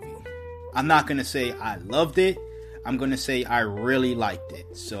this movie. I'm not going to say I loved it. I'm going to say I really liked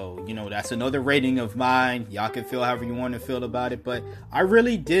it. So, that's another rating of mine. Y'all can feel however you want to feel about it. But I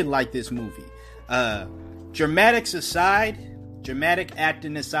really did like this movie. Dramatics aside, dramatic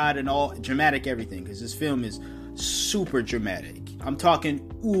acting aside and all, dramatic everything. Because this film is super dramatic. I'm talking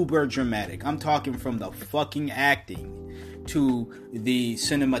uber dramatic. I'm talking from the fucking acting to the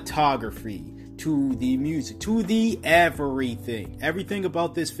cinematography, to the music, to the everything. Everything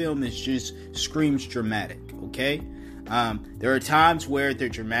about this film is just screams dramatic, okay? There are times where the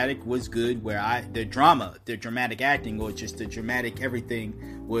dramatic was good, where the dramatic acting, or just the dramatic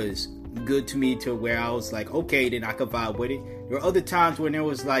everything was good to me, to where I was like, okay, then I could vibe with it. There are other times when it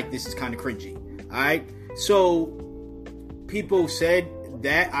was like, this is kind of cringy, alright? So, people said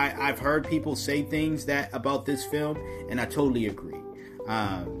that, I've heard people say things about this film, and I totally agree.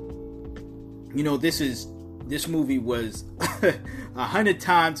 This movie was 100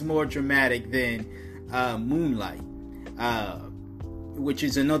 times more dramatic than Moonlight, which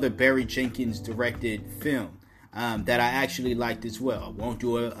is another Barry Jenkins directed film that I actually liked as well. Won't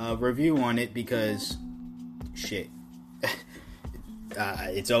do a review on it because shit.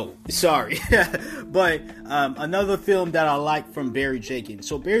 It's old. Sorry. But another film that I like from Barry Jenkins.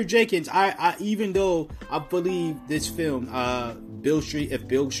 So Barry Jenkins, I even though I believe this film, If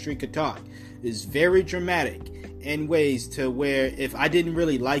Beale Street Could Talk, is very dramatic in ways to where if I didn't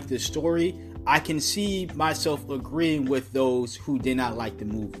really like the story, I can see myself agreeing with those who did not like the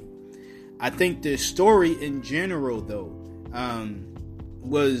movie. I think the story in general, though,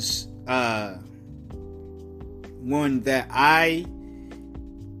 was one that I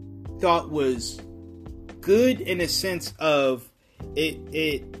thought was good in a sense of it.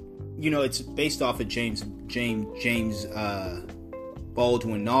 It's based off a James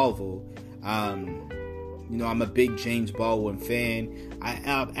Baldwin novel. I'm a big James Baldwin fan.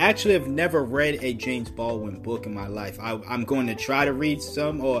 I actually have never read a James Baldwin book in my life. I'm going to try to read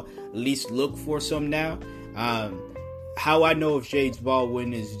some, or at least look for some now. How I know of James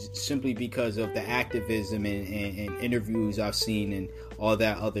Baldwin is simply because of the activism and interviews I've seen and all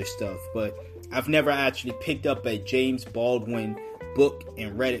that other stuff. But I've never actually picked up a James Baldwin book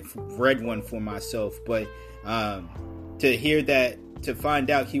and read one for myself. But to hear that, to find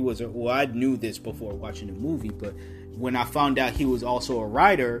out he was I knew this before watching the movie, but when I found out he was also a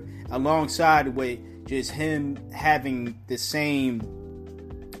writer, alongside with just him having the same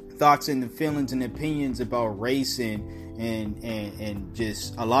thoughts and the feelings and opinions about race and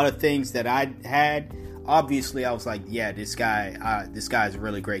just a lot of things that I had, obviously I was like, yeah, this guy's a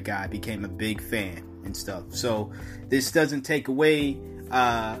really great guy. I became a big fan and stuff. So this doesn't take away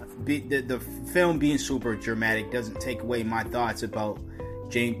the film being super dramatic doesn't take away my thoughts about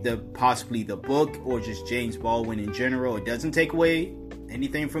possibly the book or just James Baldwin in general. It doesn't take away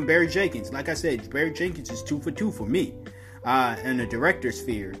anything from Barry Jenkins. Like I said, Barry Jenkins is 2 for 2 for me in the director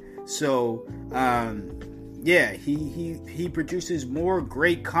sphere. So he produces more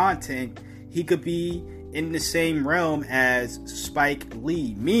great content. He could be in the same realm as Spike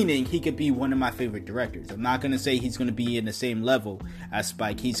Lee, meaning he could be one of my favorite directors. I'm not going to say he's going to be in the same level as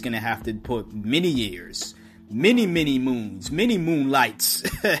Spike. He's going to have to put many years, many moons, many moonlights,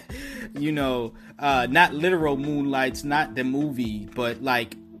 not literal moonlights, not the movie, but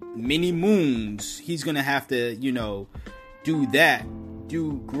like many moons. He's going to have to,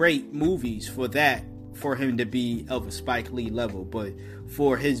 do great movies for him to be of a Spike Lee level. But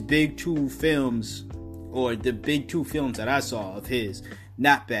for his big two films, or the big two films that I saw of his,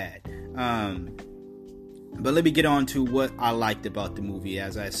 not bad. But let me get on to what I liked about the movie.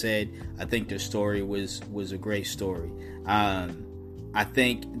 As I said, I think the story was a great story. I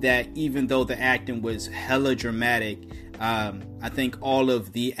think that even though the acting was hella dramatic, I think all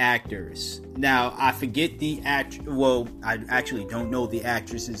of the actors. Now, I forget the well, I actually don't know the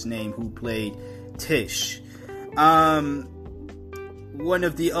actress's name who played Tish. One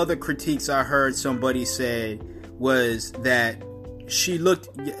of the other critiques I heard somebody say was that she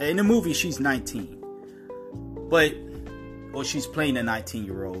looked, in the movie she's 19. But, well, she's playing a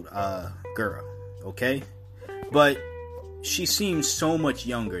 19-year-old girl, okay? But she seems so much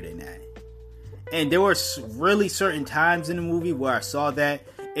younger than that. And there were really certain times in the movie where I saw that,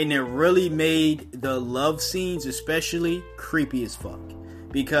 and it really made the love scenes especially creepy as fuck.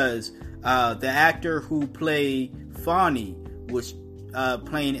 Because the actor who played Fonny was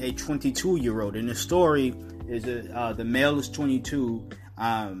playing a 22-year-old. And the story is the male is 22,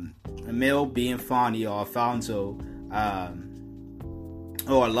 the male being Fonny or Alfonso,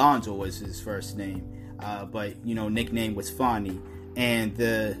 or Alonzo was his first name, but nickname was Fonny, and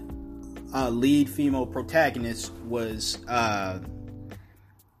the lead female protagonist was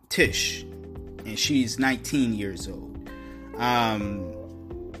Tish, and she's 19 years old.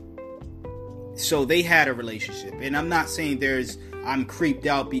 So they had a relationship, and I'm not saying I'm creeped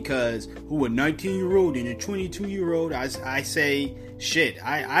out because a 19-year-old and a 22-year-old. I say shit.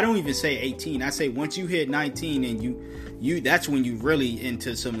 I don't even say 18. I say once you hit 19 and you that's when you really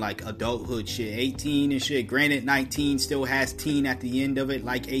into some like adulthood shit. 18 and shit. Granted, 19 still has teen at the end of it,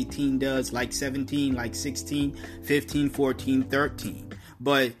 like 18 does, like 17, like 16, 15, 14, 13.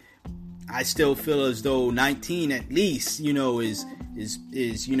 But I still feel as though 19 at least, is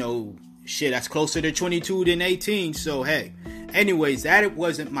shit, that's closer to 22 than 18. So hey. Anyways, that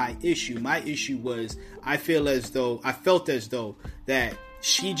wasn't my issue. My issue was I felt as though that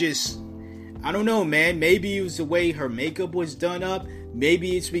she just, I don't know, man. Maybe it was the way her makeup was done up.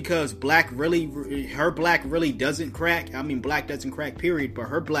 Maybe it's because her black really doesn't crack. I mean, black doesn't crack, period. But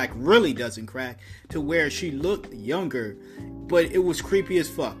her black really doesn't crack to where she looked younger. But it was creepy as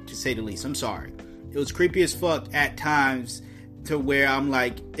fuck, to say the least. I'm sorry. It was creepy as fuck at times to where I'm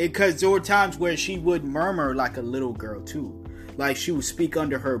like, because there were times where she would murmur like a little girl too. Like she would speak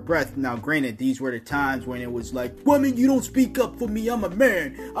under her breath. Now, granted, these were the times when it was like, woman, you don't speak up for me. I'm a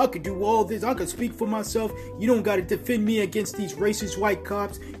man. I could do all this. I could speak for myself. You don't got to defend me against these racist white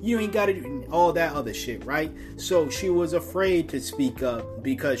cops. You ain't got to do all that other shit, right? So she was afraid to speak up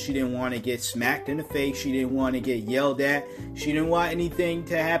because she didn't want to get smacked in the face. She didn't want to get yelled at. She didn't want anything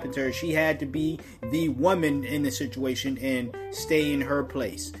to happen to her. She had to be the woman in the situation and stay in her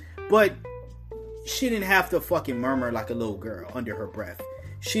place. But she didn't have to fucking murmur like a little girl under her breath.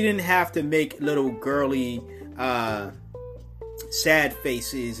 She didn't have to make little girly sad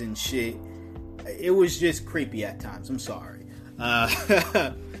faces and shit. It was just creepy at times. I'm sorry.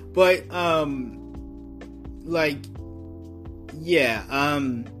 But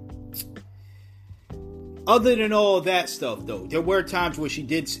other than all that stuff, though, there were times where she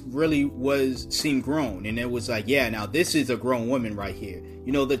did really seem grown, and it was like, yeah, now this is a grown woman right here.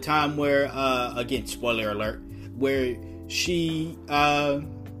 The time where, again, spoiler alert, where she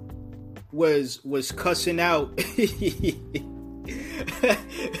was cussing out,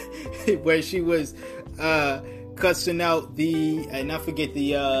 where she was cussing out and I forget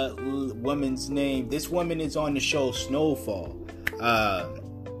the woman's name. This woman is on the show Snowfall.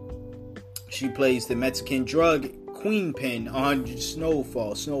 She plays the Mexican drug queenpin on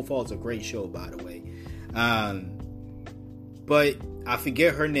Snowfall. Snowfall's a great show, by the way. But I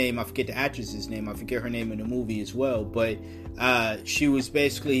forget her name. I forget the actress's name. I forget her name in the movie as well. But she was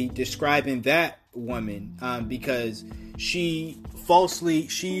basically describing that woman because she's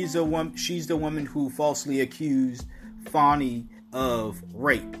the woman who falsely accused Fonny of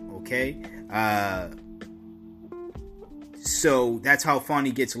rape. Okay. So that's how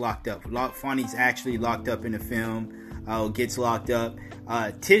Fonny gets locked up. Fonny's actually locked up in the film. Gets locked up.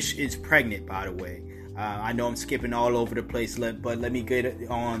 Tish is pregnant, by the way. I know I'm skipping all over the place, but let me get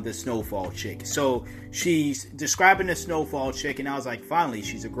on the Snowfall chick. So she's describing the Snowfall chick, and I was like, finally,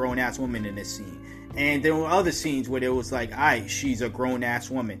 she's a grown-ass woman in this scene. And there were other scenes where there was like, she's a grown-ass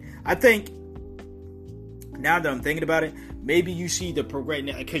woman. I think, now that I'm thinking about it, maybe you see the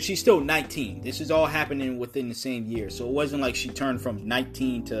progression, because she's still 19. This is all happening within the same year. So it wasn't like she turned from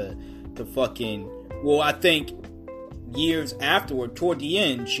 19 to fucking, well, I think years afterward, toward the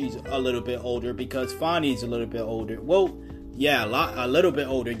end, she's a little bit older because Fonny's a little bit older. Well, yeah, a little bit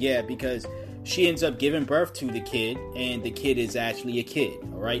older, yeah, because she ends up giving birth to the kid, and the kid is actually a kid,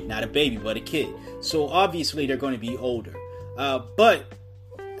 all right? Not a baby, but a kid. So obviously they're going to be older. But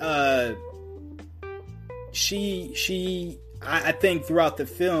I think throughout the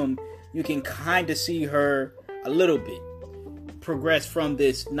film, you can kind of see her a little bit progress from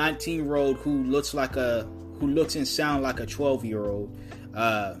this 19-year-old who looks and sound like a 12-year-old,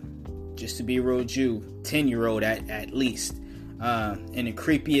 just to be a real Jew, 10-year-old at least, in the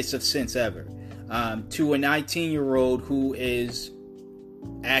creepiest of sense ever, to a 19-year-old who is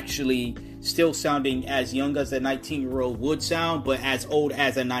actually still sounding as young as a 19-year-old would sound, but as old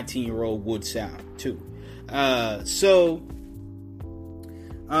as a 19-year-old would sound too. Or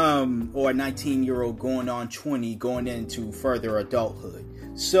a 19-year-old going on 20, going into further adulthood.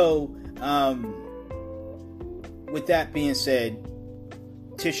 So, with that being said,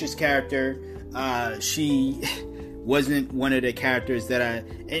 Tish's character, she wasn't one of the characters that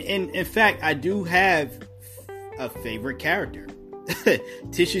in fact, I do have a favorite character.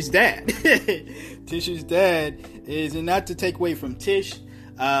 Tish's dad. Tish's dad is, and not to take away from Tish,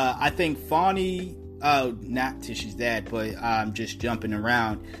 I think Fonny, not Tish's dad, but I'm just jumping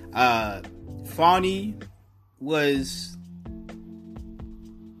around. Fonny was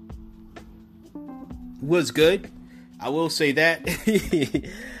good. I will say that.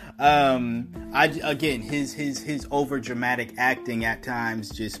 Again, his over dramatic acting at times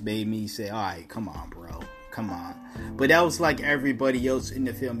just made me say, all right, come on, bro. Come on. But that was like everybody else in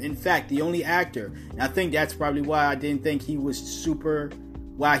the film. In fact, the only actor, and I think that's probably why I didn't think he was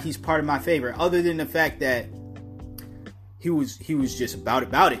why he's part of my favorite, other than the fact that he was just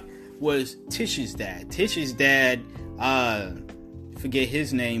about it, was Tish's dad. Tish's dad, forget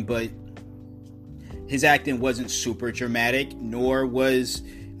his name, but his acting wasn't super dramatic, nor was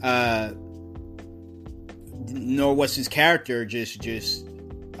his character just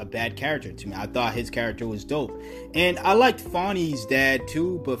a bad character to me. I thought his character was dope. And I liked Fonny's dad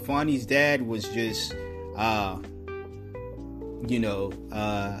too, but Fonny's dad was just, I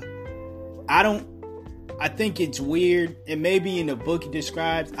think it's weird, and maybe in the book it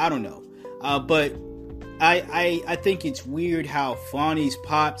describes, I don't know. But I think it's weird how Fonny's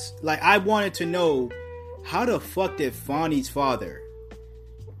pops, like, I wanted to know, how the fuck did Fonny's father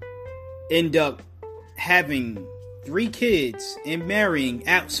end up having 3 kids and marrying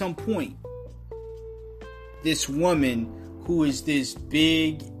at some point this woman who is this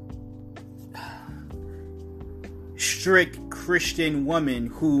big, strict Christian woman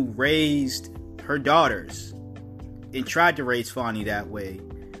who raised her daughters and tried to raise Fonny that way.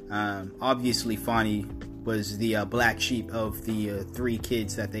 Obviously, Fonny was the black sheep of the 3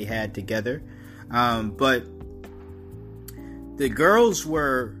 kids that they had together. But the girls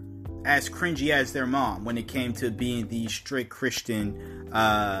were as cringy as their mom when it came to being these strict Christian,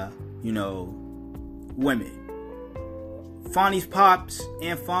 women. Fonny's pops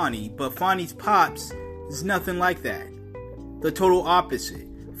and Fonny, but Fonny's pops is nothing like that. The total opposite.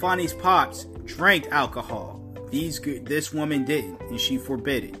 Fonny's pops drank alcohol. This woman didn't, and she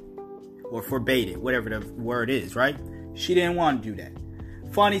forbade it, whatever the word is, right? She didn't want to do that.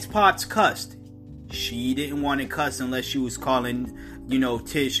 Fonny's pops cussed. She didn't want to cuss unless she was calling,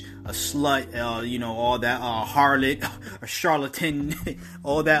 Tish a slut, all that, harlot, a charlatan,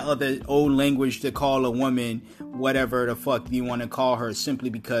 all that other old language to call a woman, whatever the fuck you want to call her, simply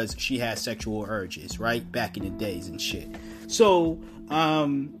because she had sexual urges, right? Back in the days and shit. So,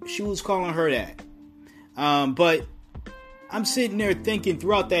 she was calling her that. But I'm sitting there thinking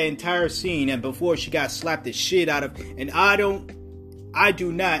throughout that entire scene, and before she got slapped the shit out of, and I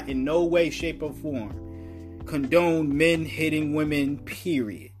do not in no way, shape, or form condone men hitting women,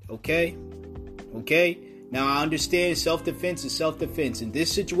 period. Okay? Now, I understand self-defense is self-defense, and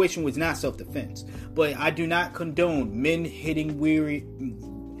this situation was not self-defense, but I do not condone men hitting women,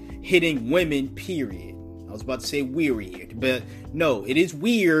 period. I was about to say weird, but no, it is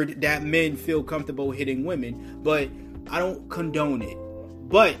weird that men feel comfortable hitting women, but I don't condone it.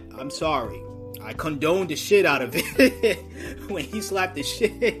 But, I'm sorry, I condoned the shit out of it when he slapped the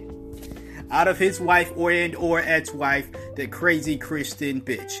shit out of his wife or ex-wife, the crazy Christian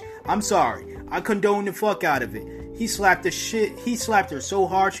bitch. I'm sorry, I condoned the fuck out of it. He slapped her so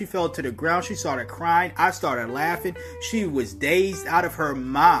hard she fell to the ground. She started crying. I started laughing. She was dazed out of her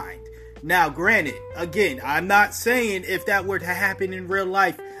mind. Now, granted, again, I'm not saying if that were to happen in real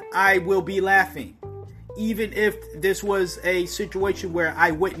life, I will be laughing. Even if this was a situation where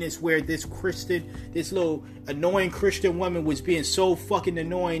I witnessed where this little annoying Christian woman was being so fucking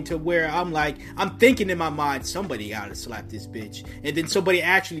annoying to where I'm thinking in my mind, somebody gotta slap this bitch. And then somebody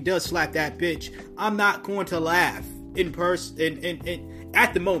actually does slap that bitch. I'm not going to laugh in person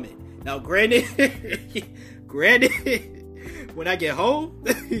at the moment. Now, granted, when I get home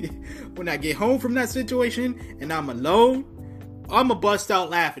from that situation and I'm alone, I'ma bust out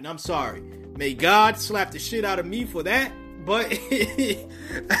laughing. I'm sorry. May God slap the shit out of me for that. But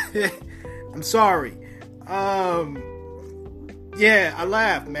I'm sorry. Yeah, I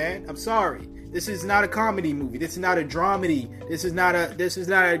laughed, man. I'm sorry. This is not a comedy movie. This is not a dramedy. This is not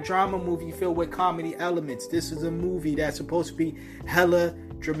a drama movie filled with comedy elements. This is a movie that's supposed to be hella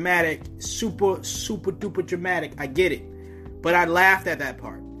dramatic, super duper dramatic. I get it. But I laughed at that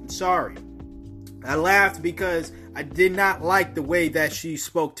part. I'm sorry. I laughed because I did not like the way that she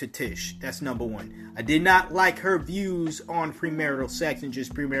spoke to Tish. That's number one. I did not like her views on premarital sex and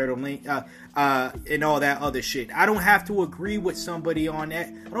just premarital and all that other shit. I don't have to agree with somebody on that.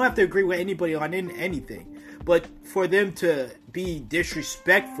 I don't have to agree with anybody on anything. But for them to be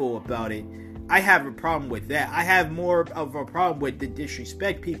disrespectful about it, I have a problem with that. I have more of a problem with the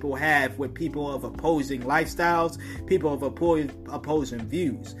disrespect people have with people of opposing lifestyles, people of opposing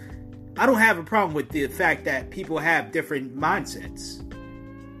views. I don't have a problem with the fact that people have different mindsets.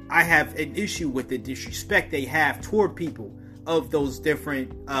 I have an issue with the disrespect they have toward people of those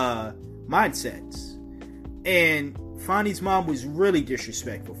different mindsets. And Fonny's mom was really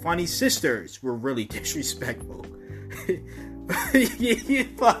disrespectful. Fonny's sisters were really disrespectful.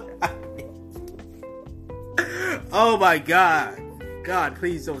 Oh my God. God,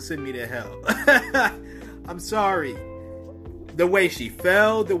 please don't send me to hell. I'm sorry. The way she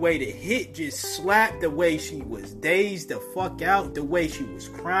fell, the way the hit just slapped, the way she was dazed the fuck out, the way she was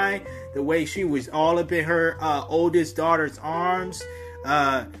crying, the way she was all up in her oldest daughter's arms,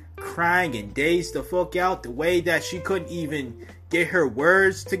 crying and dazed the fuck out, the way that she couldn't even get her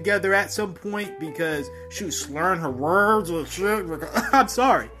words together at some point because she was slurring her words or shit. I'm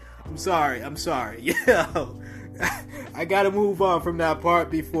sorry. Yo, I gotta move on from that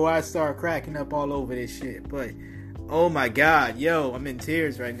part before I start cracking up all over this shit. But oh my God, yo, I'm in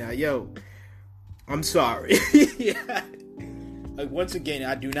tears right now. Yo, I'm sorry. Yeah. Like, once again,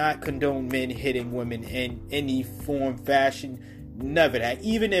 I do not condone men hitting women in any form, fashion. Never that.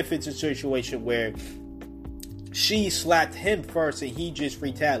 Even if it's a situation where she slapped him first and he just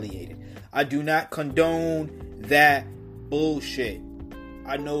retaliated. I do not condone that bullshit.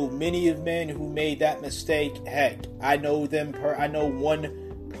 I know many of men who made that mistake. Heck, I know them. I know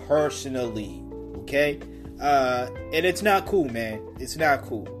one personally. Okay, and it's not cool, man. It's not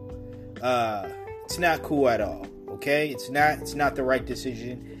cool. It's not cool at all. Okay, it's not the right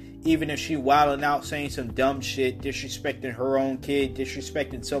decision. Even if she wilding out, saying some dumb shit, disrespecting her own kid,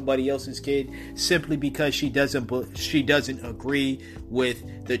 disrespecting somebody else's kid, simply because she doesn't agree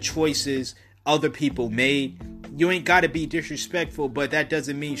with the choices other people made. You ain't got to be disrespectful, but that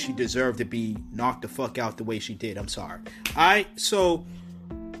doesn't mean she deserved to be knocked the fuck out the way she did. I'm sorry. So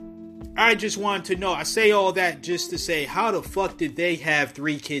I just wanted to know. I say all that just to say, how the fuck did they have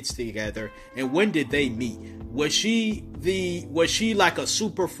 3 kids together, and when did they meet? Was she like a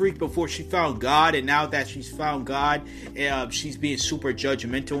super freak before she found God, and now that she's found God, she's being super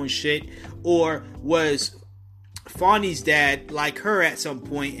judgmental and shit? Or was Fonny's dad like her at some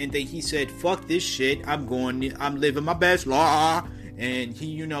point, and then he said, "Fuck this shit. I'm living my best law," and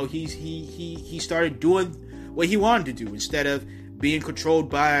he started doing what he wanted to do instead of being controlled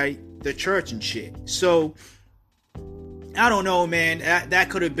by the church and shit. So I don't know, man. That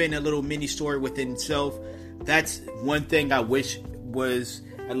could have been a little mini story within itself. That's one thing I wish was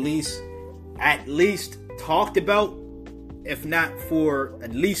at least talked about, if not for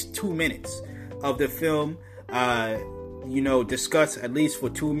at least 2 minutes of the film. Discuss at least for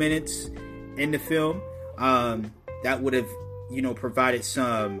 2 minutes in the film. That would have, provided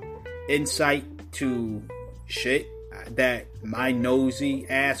some insight to shit that my nosy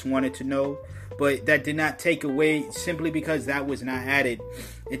ass wanted to know. But that did not take away, simply because that was not added,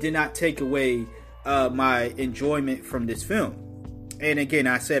 it did not take away my enjoyment from this film. And again,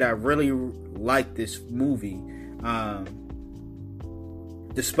 I said I really like this movie.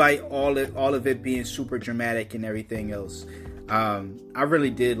 Despite all of it being super dramatic and everything else, I really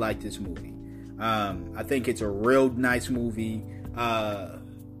did like this movie. I think it's a real nice movie.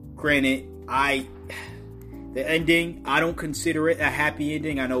 Granted, the ending, I don't consider it a happy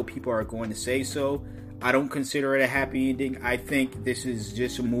ending. I know people are going to say so. I don't consider it a happy ending. I think this is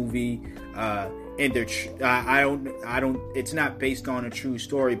just a movie, and it's not based on a true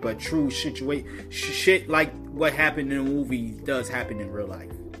story, but true shit like what happened in a movie does happen in real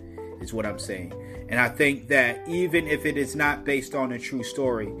life, is what I'm saying. And I think that even if it is not based on a true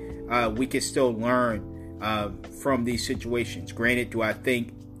story, we can still learn from these situations. Granted, do I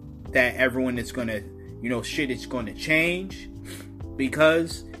think that everyone is gonna, shit is gonna change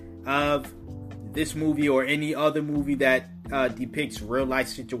because of this movie or any other movie that depicts real life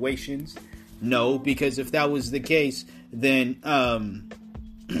situations? No, because if that was the case, then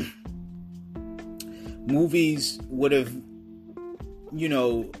movies would have,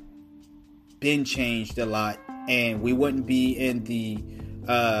 been changed a lot, and we wouldn't be in the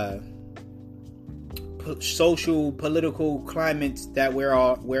social political climates that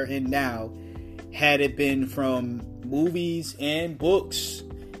we're in now, had it been from movies and books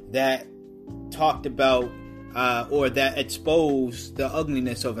that talked about or that exposed the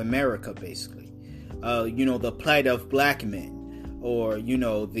ugliness of America, basically. The plight of black men, or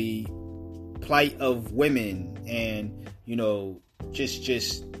the plight of women, and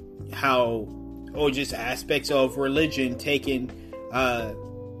just how, or just aspects of religion taking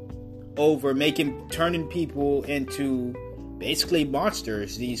over, turning people into basically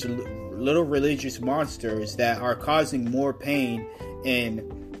monsters, these little religious monsters that are causing more pain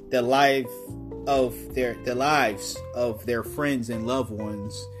in the lives of their friends and loved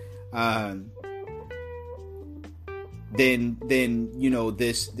ones than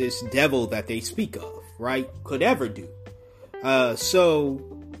this devil that they speak of, right, could ever do. So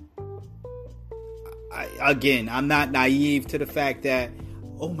I'm not naive to the fact that,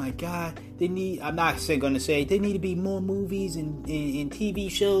 oh my God, I'm not going to say they need to be more movies and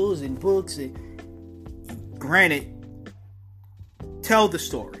TV shows and books. Granted, tell the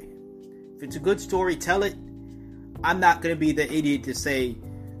story. If it's a good story, tell it. I'm not going to be the idiot to say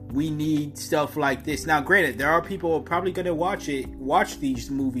we need stuff like this. Now, granted, there are people who are probably going to watch these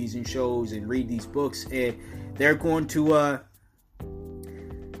movies and shows and read these books, and they're going to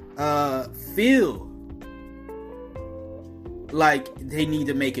feel like they need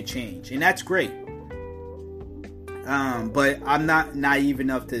to make a change, and that's great. But I'm not naive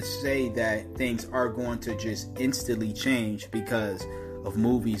enough to say that things are going to just instantly change because of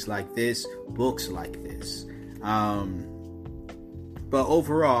movies like this, books like this. But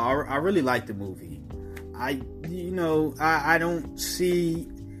overall, I really like the movie. I don't see,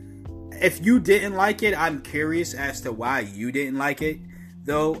 if you didn't like it, I'm curious as to why you didn't like it.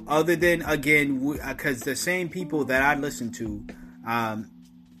 Though, other than, again, because the same people that I listen to,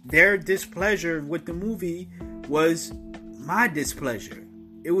 their displeasure with the movie was my displeasure.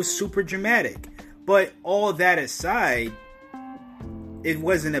 It was super dramatic. But all that aside, it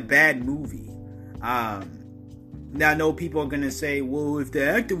wasn't a bad movie. Now, I know people are going to say, well, if the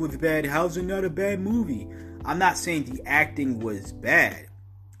acting was bad, how's it not a bad movie? I'm not saying the acting was bad.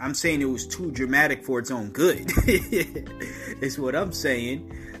 I'm saying it was too dramatic for its own good. Is what I'm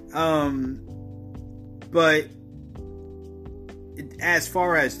saying. But as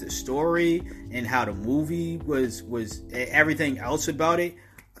far as the story and how the movie was everything else about it,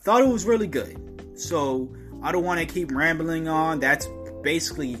 I thought it was really good. So I don't want to keep rambling on. That's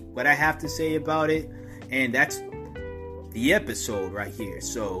basically what I have to say about it. And that's the episode right here.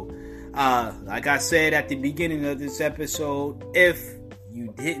 So, like I said at the beginning of this episode, if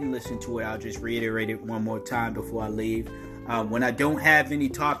you didn't listen to it, I'll just reiterate it one more time before I leave. When I don't have any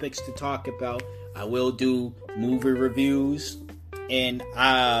topics to talk about, I will do movie reviews, and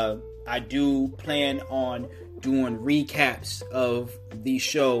I do plan on doing recaps of the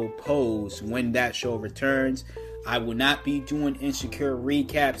show Pose when that show returns. I will not be doing Insecure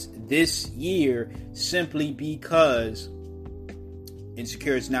recaps this year simply because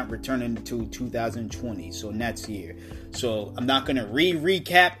Insecure is not returning to 2020, so next year. So I'm not going to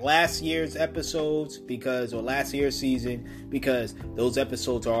recap last year's episodes or last year's season, because those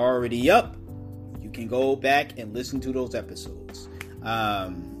episodes are already up. You can go back and listen to those episodes.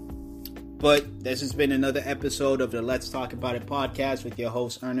 But this has been another episode of the Let's Talk About It podcast with your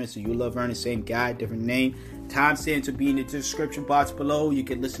host Ernest. So you love Ernest, same guy, different name. Timestamps will be in the description box below. You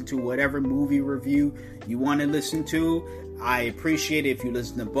can listen to whatever movie review you want to listen to. I appreciate it if you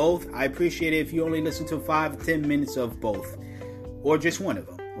listen to both. I appreciate it if you only listen to 5 to 10 minutes of both, or just one of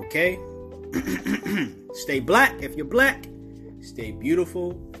them. Okay. Stay black if you're black. Stay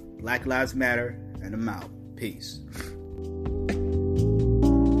beautiful. Black Lives Matter. And I'm out. Peace.